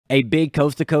A big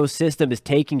coast-to-coast system is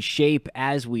taking shape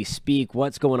as we speak.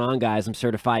 What's going on, guys? I'm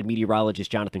certified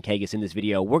meteorologist Jonathan Kagas. In this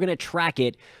video, we're going to track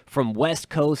it from west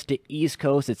coast to east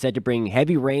coast. It's said to bring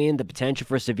heavy rain, the potential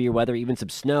for severe weather, even some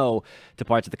snow to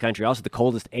parts of the country. Also, the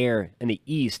coldest air in the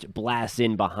east blasts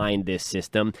in behind this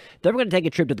system. Then we're going to take a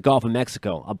trip to the Gulf of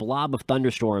Mexico. A blob of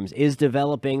thunderstorms is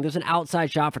developing. There's an outside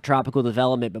shot for tropical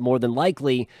development, but more than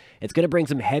likely, it's going to bring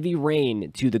some heavy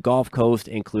rain to the Gulf Coast,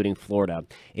 including Florida.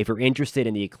 If you're interested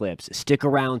in the eclipse, stick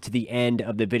around to the end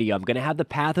of the video. I'm going to have the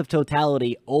path of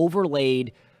totality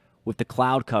overlaid with the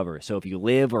cloud cover. So if you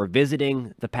live or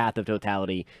visiting the path of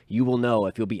totality, you will know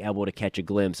if you'll be able to catch a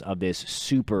glimpse of this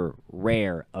super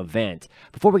rare event.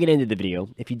 Before we get into the video,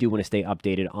 if you do want to stay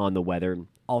updated on the weather,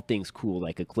 all things cool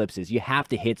like eclipses, you have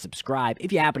to hit subscribe.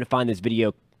 If you happen to find this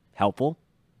video helpful,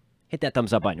 hit that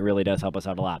thumbs up button. It really does help us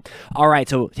out a lot. All right,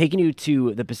 so taking you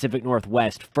to the Pacific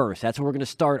Northwest first. That's where we're going to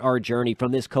start our journey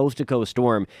from this coast-to-coast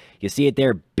storm. You see it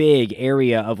there, big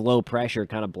area of low pressure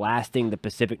kind of blasting the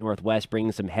Pacific Northwest,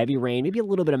 bringing some heavy rain, maybe a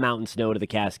little bit of mountain snow to the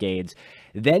Cascades.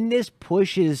 Then this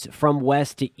pushes from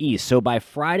west to east. So by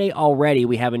Friday already,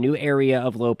 we have a new area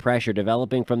of low pressure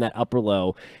developing from that upper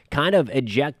low, kind of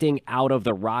ejecting out of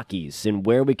the Rockies. And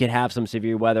where we could have some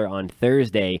severe weather on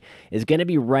Thursday is going to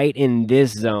be right in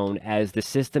this zone, as the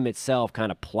system itself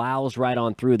kind of plows right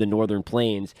on through the northern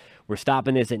plains. We're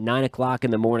stopping this at 9 o'clock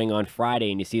in the morning on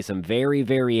Friday, and you see some very,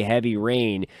 very heavy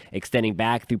rain extending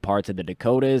back through parts of the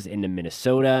Dakotas, into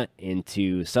Minnesota,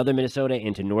 into southern Minnesota,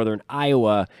 into northern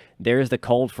Iowa. There's the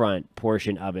cold front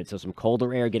portion of it. So some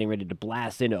colder air getting ready to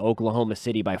blast into Oklahoma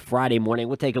City by Friday morning.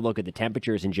 We'll take a look at the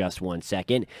temperatures in just 1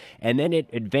 second. And then it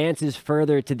advances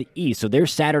further to the east. So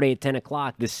there's Saturday at 10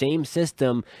 o'clock. The same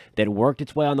system that worked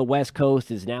its way on the west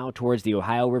coast is now towards the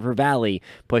Ohio River Valley,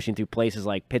 pushing through places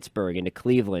like Pittsburgh into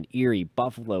Cleveland, Erie,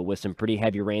 Buffalo, with some pretty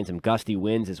heavy rain, some gusty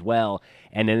winds as well.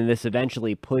 And then this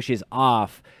eventually pushes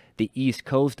off the east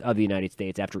coast of the United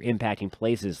States after impacting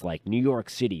places like New York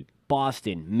City,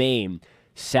 Boston, Maine,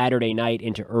 Saturday night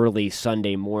into early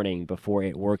Sunday morning before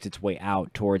it works its way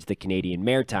out towards the Canadian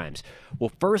Maritimes.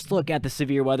 We'll first look at the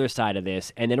severe weather side of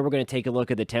this, and then we're going to take a look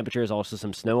at the temperatures, also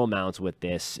some snow amounts with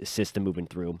this system moving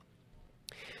through.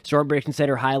 Storm Prediction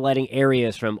Center highlighting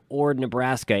areas from Ord,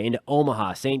 Nebraska, into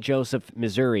Omaha, St. Joseph,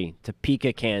 Missouri,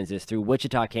 Topeka, Kansas, through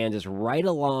Wichita, Kansas, right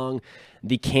along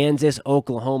the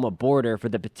Kansas-Oklahoma border for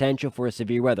the potential for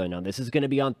severe weather. Now, this is going to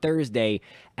be on Thursday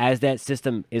as that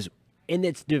system is in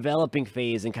its developing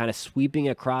phase and kind of sweeping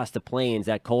across the plains.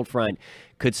 That cold front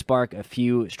could spark a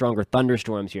few stronger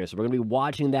thunderstorms here. So we're going to be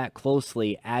watching that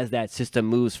closely as that system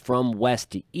moves from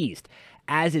west to east.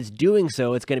 As it's doing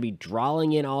so, it's going to be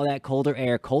drawing in all that colder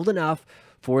air, cold enough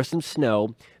for some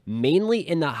snow, mainly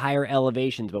in the higher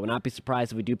elevations, but would not be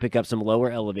surprised if we do pick up some lower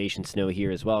elevation snow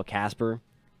here as well. Casper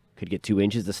could get 2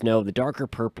 inches of snow. The darker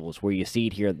purples where you see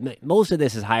it here, most of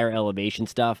this is higher elevation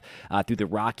stuff through the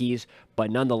Rockies, but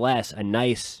nonetheless, a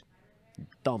nice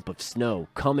dump of snow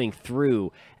coming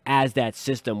through as that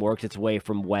system works its way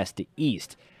from west to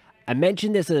east. I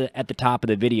mentioned this at the top of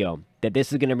the video, that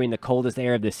this is going to bring the coldest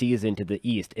air of the season to the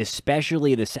east,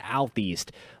 especially the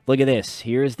southeast. Look at this.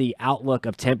 Here's the outlook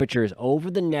of temperatures over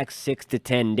the next 6 to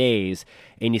 10 days,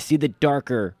 and you see the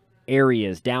darker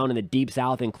areas down in the deep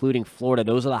south, including Florida.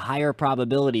 Those are the higher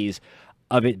probabilities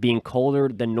of it being colder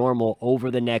than normal over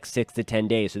the next 6 to 10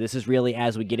 days. So this is really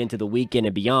as we get into the weekend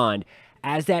and beyond.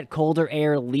 As that colder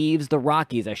air leaves the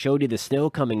Rockies, I showed you the snow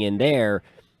coming in there,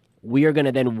 we are going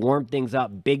to then warm things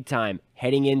up big time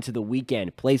heading into the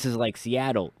weekend. Places like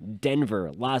Seattle,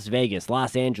 Denver, Las Vegas,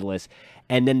 Los Angeles,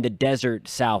 and then the desert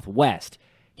Southwest.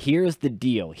 Here's the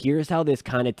deal. Here's how this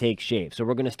kind of takes shape. So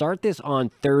we're going to start this on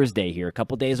Thursday here, a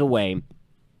couple days away.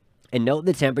 And note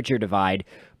the temperature divide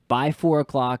by 4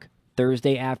 o'clock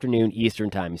Thursday afternoon Eastern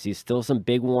time. You see still some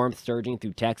big warmth surging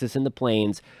through Texas and the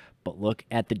plains, but look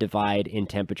at the divide in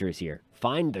temperatures here.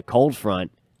 Find the cold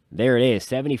front. There it is,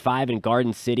 75 in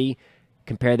Garden City.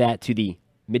 Compare that to the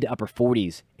mid to upper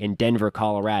 40s in Denver,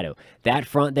 Colorado. That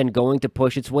front then going to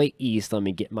push its way east. Let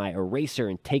me get my eraser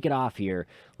and take it off here.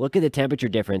 Look at the temperature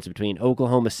difference between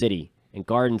Oklahoma City and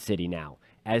Garden City now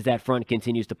as that front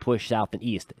continues to push south and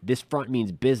east. This front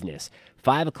means business.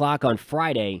 5 o'clock on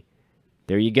Friday,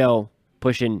 there you go,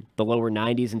 pushing the lower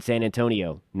 90s in San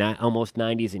Antonio, almost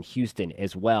 90s in Houston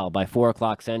as well. By 4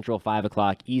 o'clock Central, 5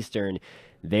 o'clock Eastern,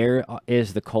 there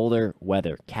is the colder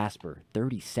weather. Casper,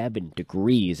 37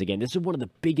 degrees. Again, this is one of the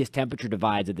biggest temperature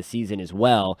divides of the season as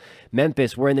well.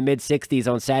 Memphis, we're in the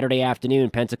mid-60s on Saturday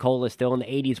afternoon. Pensacola still in the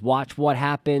 80s. Watch what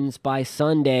happens by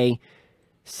Sunday.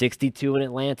 62 in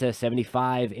Atlanta,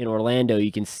 75 in Orlando.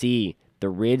 You can see the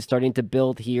ridge starting to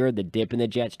build here, the dip in the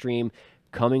jet stream.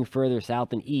 coming further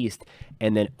south and east,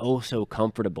 and then so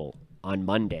comfortable on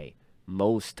Monday.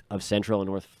 Most of central and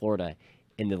north Florida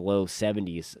in the low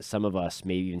 70s. Some of us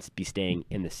may even be staying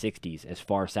in the 60s as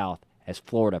far south as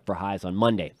Florida for highs on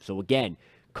Monday. So again,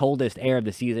 coldest air of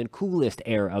the season, coolest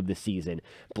air of the season,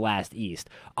 blast east.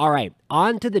 All right,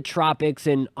 on to the tropics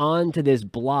and on to this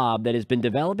blob that has been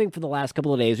developing for the last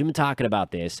couple of days. We've been talking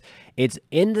about this. It's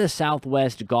in the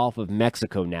southwest Gulf of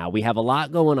Mexico now. We have a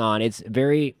lot going on. It's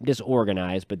very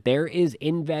disorganized, but there is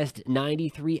Invest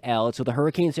 93L, so the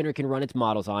Hurricane Center can run its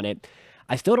models on it.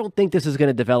 I still don't think this is going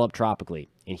to develop tropically,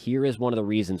 and here is one of the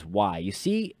reasons why. You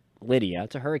see Lydia,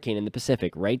 it's a hurricane in the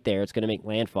Pacific right there. It's going to make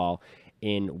landfall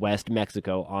in West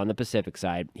Mexico on the Pacific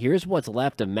side. Here's what's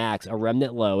left of Max, a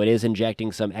remnant low. It is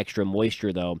injecting some extra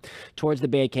moisture, though, towards the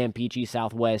Bay of Campeche,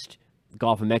 southwest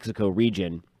Gulf of Mexico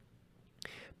region.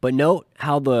 But note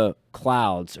how the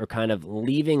clouds are kind of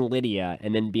leaving Lydia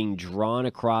and then being drawn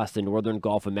across the northern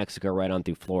Gulf of Mexico right on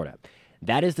through Florida.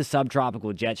 That is the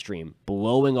subtropical jet stream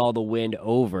blowing all the wind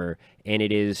over, and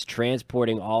it is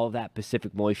transporting all of that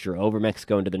Pacific moisture over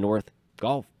Mexico into the North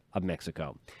Gulf of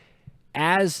Mexico.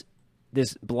 As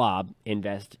this blob,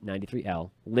 Invest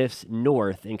 93L, lifts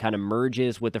north and kind of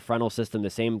merges with the frontal system, the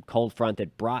same cold front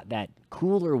that brought that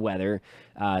cooler weather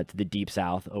to the deep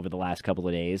south over the last couple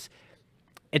of days,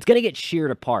 it's going to get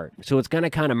sheared apart. So it's going to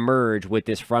kind of merge with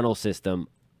this frontal system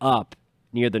up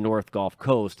near the North Gulf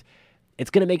Coast. It's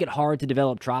going to make it hard to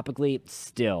develop tropically.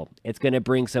 Still, it's going to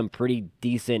bring some pretty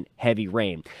decent heavy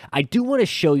rain. I do want to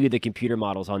show you the computer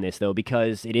models on this, though,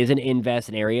 because it is an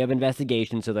area of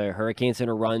investigation, so the Hurricane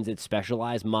Center runs its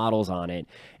specialized models on it,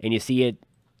 and you see it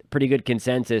pretty good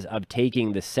consensus of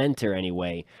taking the center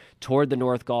anyway toward the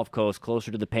North Gulf Coast, closer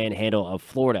to the panhandle of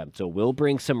Florida. So we'll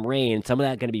bring some rain. Some of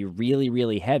that going to be really,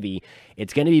 really heavy.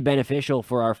 It's going to be beneficial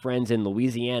for our friends in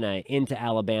Louisiana, into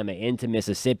Alabama, into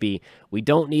Mississippi. We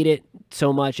don't need it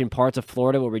so much in parts of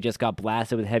Florida where we just got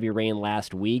blasted with heavy rain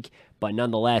last week. But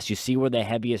nonetheless, you see where the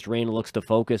heaviest rain looks to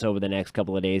focus over the next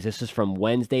couple of days. This is from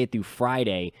Wednesday through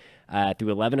Friday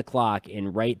through 11 o'clock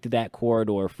and right through that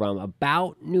corridor from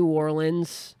about New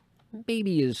Orleans,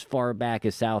 maybe as far back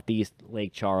as southeast of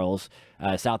Lake Charles,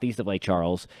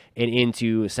 and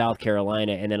into South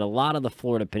Carolina, and then a lot of the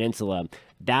Florida Peninsula.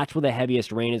 That's where the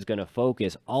heaviest rain is going to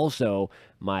focus. Also,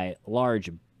 my large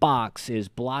box is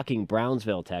blocking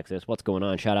Brownsville, Texas. What's going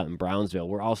on? Shout out in Brownsville.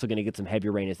 We're also going to get some heavy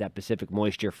rain as that Pacific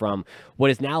moisture from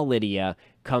what is now Lydia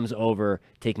comes over,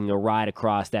 taking a ride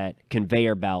across that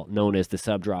conveyor belt known as the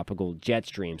subtropical jet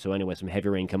stream. So anyway, some heavy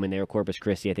rain coming there. Corpus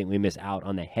Christi, I think we miss out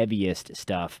on the heaviest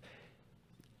stuff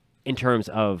in terms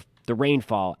of the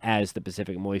rainfall as the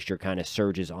Pacific moisture kind of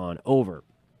surges on over.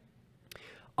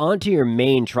 On to your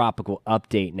main tropical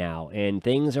update now, and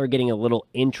things are getting a little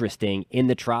interesting in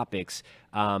the tropics,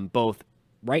 both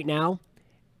right now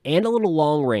and a little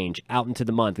long range out into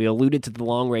the month. We alluded to the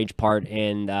long range part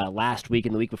in last week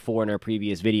and the week before in our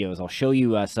previous videos. I'll show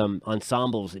you some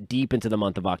ensembles deep into the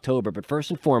month of October, but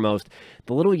first and foremost,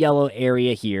 the little yellow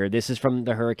area here, this is from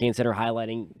the Hurricane Center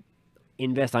highlighting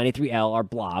Invest 93L, our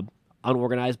blob,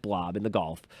 unorganized blob in the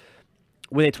Gulf,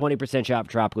 with a 20% shot of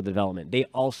tropical development. They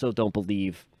also don't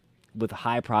believe, with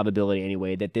high probability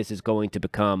anyway, that this is going to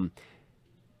become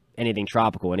anything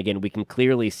tropical. And again, we can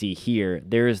clearly see here,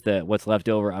 there's what's left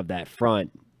over of that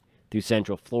front through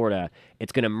central Florida.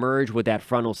 It's going to merge with that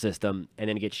frontal system and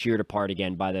then get sheared apart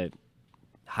again by the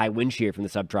high wind shear from the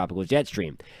subtropical jet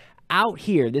stream. Out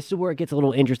here, this is where it gets a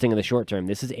little interesting in the short term.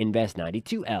 This is Invest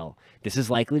 92L. This is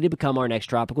likely to become our next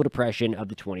tropical depression of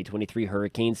the 2023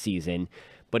 hurricane season,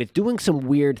 but it's doing some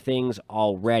weird things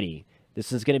already.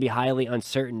 This is going to be highly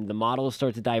uncertain. The models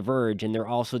start to diverge, and they're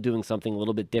also doing something a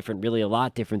little bit different, really a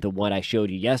lot different than what I showed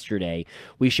you yesterday.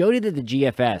 We showed you that the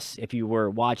GFS, if you were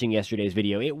watching yesterday's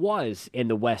video, it was in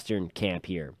the western camp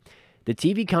here. The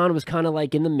TVCon was kind of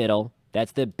like in the middle.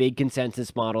 That's the big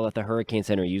consensus model that the Hurricane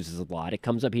Center uses a lot. It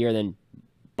comes up here and then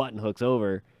button hooks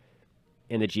over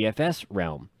in the GFS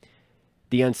realm.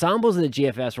 The ensembles of the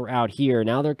GFS were out here.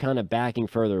 Now they're kind of backing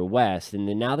further west, and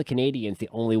then now the Canadian's the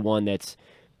only one that's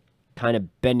kind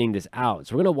of bending this out.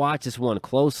 So we're going to watch this one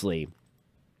closely.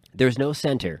 There's no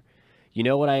center. You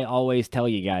know what I always tell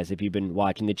you guys if you've been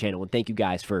watching the channel, and thank you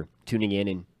guys for tuning in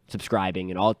and subscribing,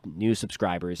 and all new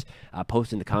subscribers,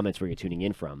 post in the comments where you're tuning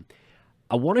in from.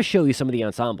 I want to show you some of the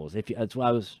ensembles. That's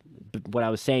what I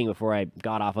was saying before I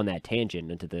got off on that tangent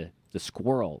into the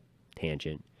squirrel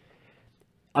tangent.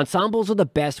 Ensembles are the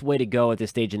best way to go at this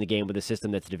stage in the game with a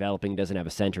system that's developing, doesn't have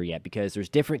a center yet, because there's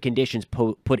different conditions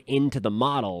put into the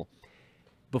model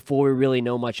before we really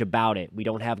know much about it. We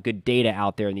don't have good data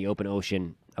out there in the open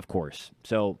ocean, of course.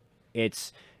 So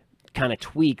it's kind of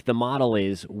tweak the model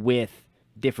is with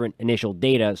different initial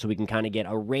data so we can kind of get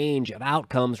a range of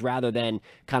outcomes rather than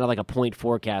kind of like a point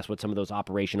forecast with some of those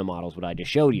operational models what I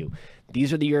just showed you.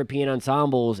 These are the European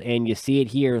ensembles, and you see it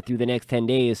here through the next 10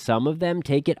 days. Some of them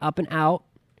take it up and out.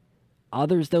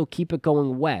 Others, though, keep it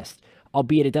going west,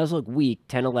 albeit it does look weak.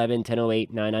 1011,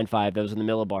 1008, 995, those are the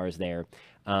millibars there.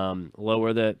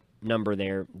 Lower the number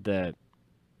there, the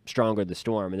stronger the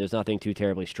storm, and there's nothing too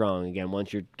terribly strong. Again,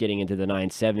 once you're getting into the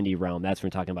 970 realm, that's when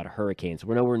we're talking about a hurricane. So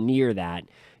we're nowhere near that,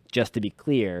 just to be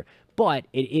clear. But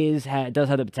it does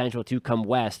have the potential to come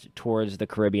west towards the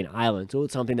Caribbean islands. So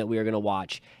it's something that we are going to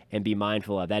watch and be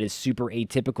mindful of. That is super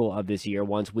atypical of this year.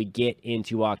 Once we get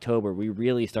into October, we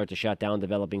really start to shut down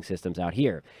developing systems out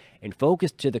here and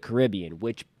focus to the Caribbean,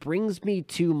 which brings me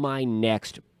to my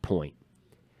next point.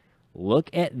 Look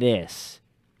at this.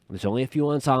 There's only a few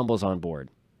ensembles on board.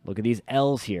 Look at these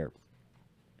L's here.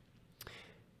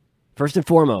 First and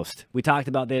foremost, we talked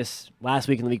about this last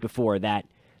week and the week before, that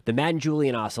the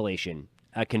Madden-Julian oscillation,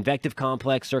 a convective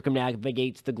complex,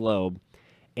 circumnavigates the globe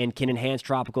and can enhance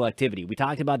tropical activity. We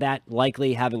talked about that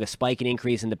likely having a spike and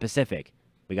increase in the Pacific.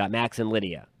 We got Max and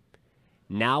Lydia.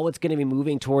 Now it's going to be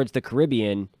moving towards the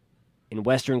Caribbean and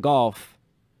Western Gulf.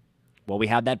 Well, we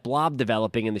have that blob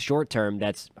developing in the short term.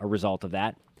 That's a result of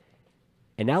that.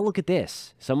 And now look at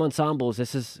this. Some ensembles,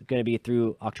 this is going to be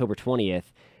through October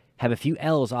 20th, have a few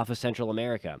L's off of Central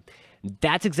America.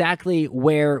 That's exactly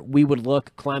where we would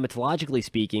look climatologically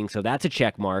speaking, so that's a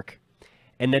check mark.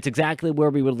 And that's exactly where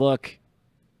we would look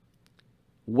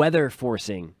weather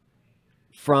forcing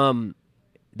from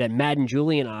that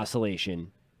Madden-Julian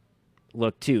oscillation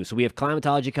look too. So we have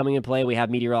climatology coming into play, we have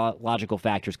meteorological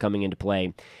factors coming into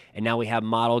play, and now we have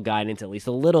model guidance at least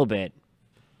a little bit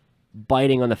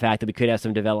biting on the fact that we could have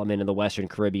some development in the Western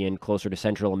Caribbean, closer to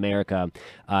Central America,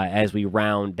 as we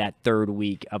round that third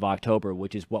week of October,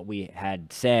 which is what we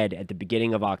had said at the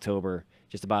beginning of October,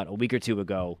 just about a week or two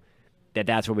ago,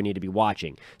 that's where we need to be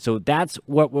watching. So that's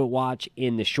what we'll watch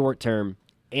in the short term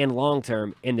and long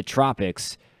term in the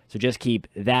tropics. So just keep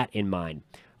that in mind.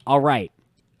 All right.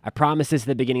 I promised this at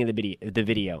the beginning of the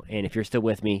video, and if you're still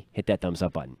with me, hit that thumbs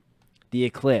up button. The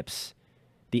eclipse.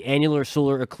 The annular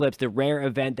solar eclipse, the rare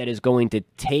event that is going to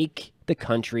take the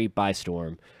country by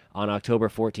storm on October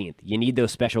 14th. You need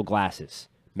those special glasses.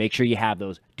 Make sure you have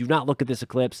those. Do not look at this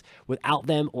eclipse without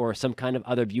them or some kind of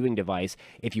other viewing device.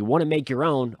 If you want to make your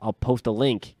own, I'll post a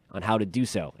link on how to do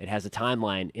so. It has a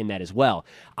timeline in that as well.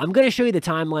 I'm going to show you the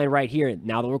timeline right here.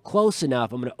 Now that we're close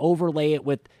enough, I'm going to overlay it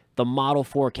with the model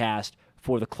forecast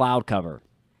for the cloud cover.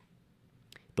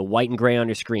 The white and gray on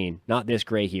your screen, not this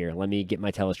gray here. Let me get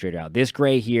my telestrator out. This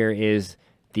gray here is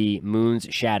the moon's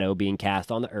shadow being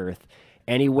cast on the earth.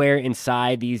 Anywhere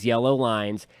inside these yellow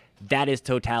lines, that is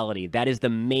totality. That is the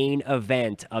main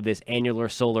event of this annular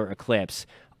solar eclipse.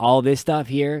 All this stuff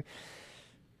here,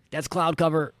 that's cloud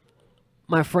cover.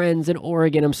 My friends in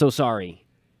Oregon, I'm so sorry.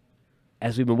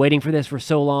 As we've been waiting for this for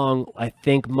so long, I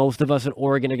think most of us in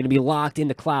Oregon are going to be locked in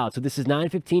the cloud. So this is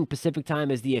 9:15 Pacific time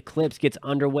as the eclipse gets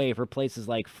underway for places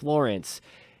like Florence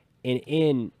and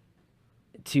in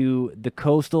to the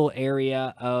coastal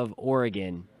area of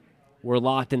Oregon. We're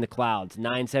locked in the clouds.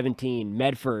 9:17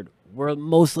 Medford, we're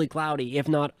mostly cloudy, if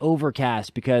not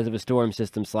overcast because of a storm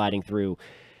system sliding through.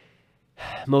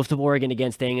 Most of Oregon,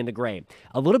 again, staying in the gray.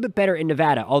 A little bit better in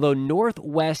Nevada, although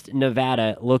northwest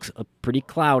Nevada looks pretty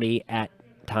cloudy at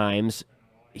times.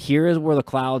 Here is where the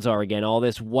clouds are again, all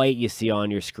this white you see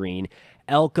on your screen.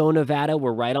 Elko, Nevada,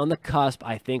 we're right on the cusp.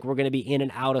 I think we're going to be in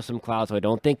and out of some clouds, so I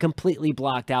don't think completely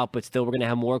blocked out, but still we're going to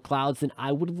have more clouds than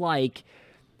I would like.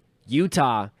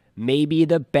 Utah may be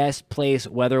the best place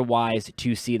weather-wise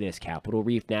to see this. Capitol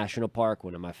Reef National Park,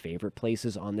 one of my favorite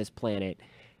places on this planet.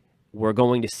 We're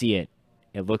going to see it.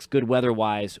 It looks good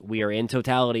weather-wise. We are in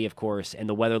totality, of course, and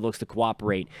the weather looks to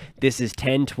cooperate. This is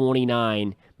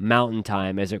 10:29 Mountain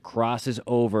Time as it crosses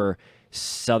over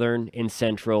southern and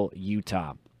central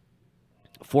Utah.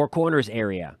 Four Corners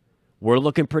area, we're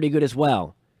looking pretty good as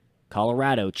well.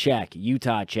 Colorado, check.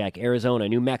 Utah, check. Arizona,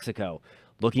 New Mexico,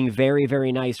 looking very,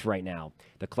 very nice right now.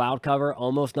 The cloud cover,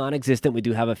 almost non-existent. We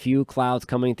do have a few clouds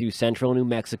coming through central New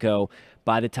Mexico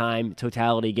by the time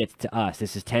totality gets to us.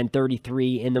 This is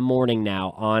 10:33 in the morning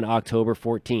now on October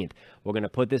 14th. We're going to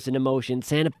put this into motion.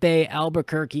 Santa Fe,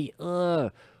 Albuquerque,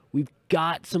 we've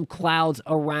got some clouds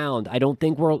around. I don't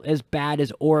think we're as bad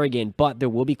as Oregon, but there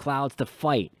will be clouds to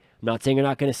fight. I'm not saying you're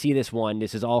not going to see this one.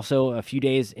 This is also a few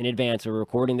days in advance. We're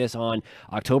recording this on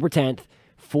October 10th.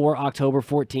 For October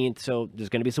 14th, so there's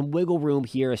going to be some wiggle room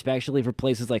here, especially for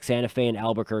places like Santa Fe and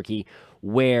Albuquerque,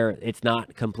 where it's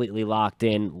not completely locked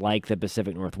in like the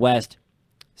Pacific Northwest.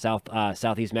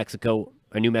 Southeast Mexico,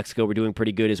 or New Mexico, we're doing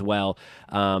pretty good as well.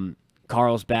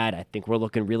 Carlsbad, I think we're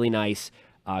looking really nice.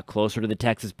 Closer to the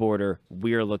Texas border,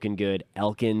 we're looking good.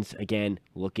 Elkins, again,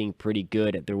 looking pretty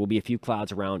good. There will be a few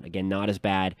clouds around. Again, not as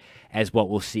bad as what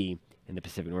we'll see in the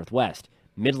Pacific Northwest.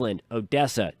 Midland,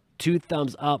 Odessa, 2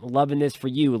 thumbs up. Loving this for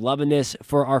you. Loving this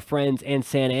for our friends in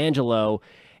San Angelo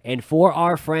and for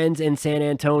our friends in San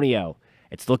Antonio.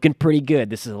 It's looking pretty good.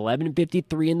 This is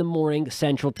 11:53 in the morning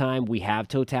Central Time. We have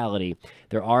totality.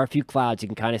 There are a few clouds. You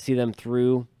can kind of see them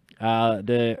through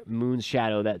the moon's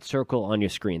shadow, that circle on your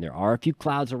screen. There are a few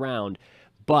clouds around,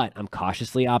 but I'm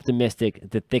cautiously optimistic.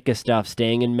 The thickest stuff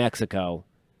staying in Mexico.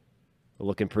 We're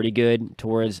looking pretty good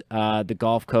towards the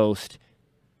Gulf Coast.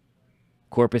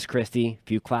 Corpus Christi,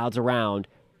 few clouds around,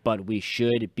 but we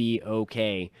should be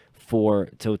okay for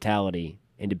totality.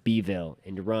 Into Beeville,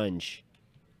 into Runge.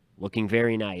 Looking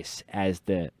very nice as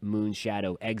the moon's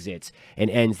shadow exits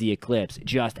and ends the eclipse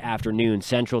just after noon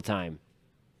Central Time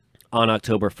on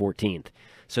October 14th.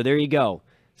 So there you go.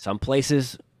 Some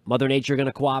places, Mother Nature going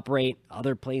to cooperate.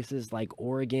 Other places like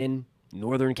Oregon,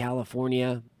 Northern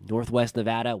California, Northwest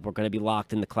Nevada, we're going to be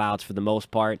locked in the clouds for the most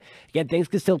part. Again, things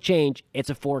can still change. It's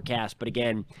a forecast. But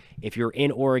again, if you're in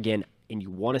Oregon and you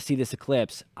want to see this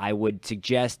eclipse, I would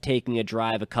suggest taking a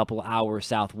drive a couple hours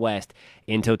southwest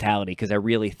in totality, because I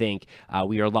really think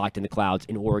we are locked in the clouds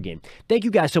in Oregon. Thank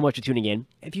you guys so much for tuning in.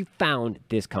 If you found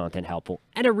this content helpful,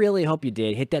 and I really hope you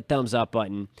did, hit that thumbs up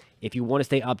button. If you want to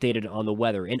stay updated on the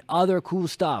weather and other cool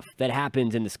stuff that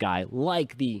happens in the sky,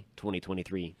 like the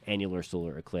 2023 annular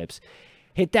solar eclipse,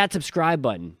 hit that subscribe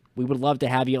button. We would love to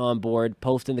have you on board.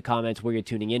 Post in the comments where you're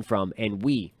tuning in from, and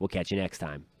we will catch you next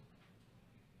time.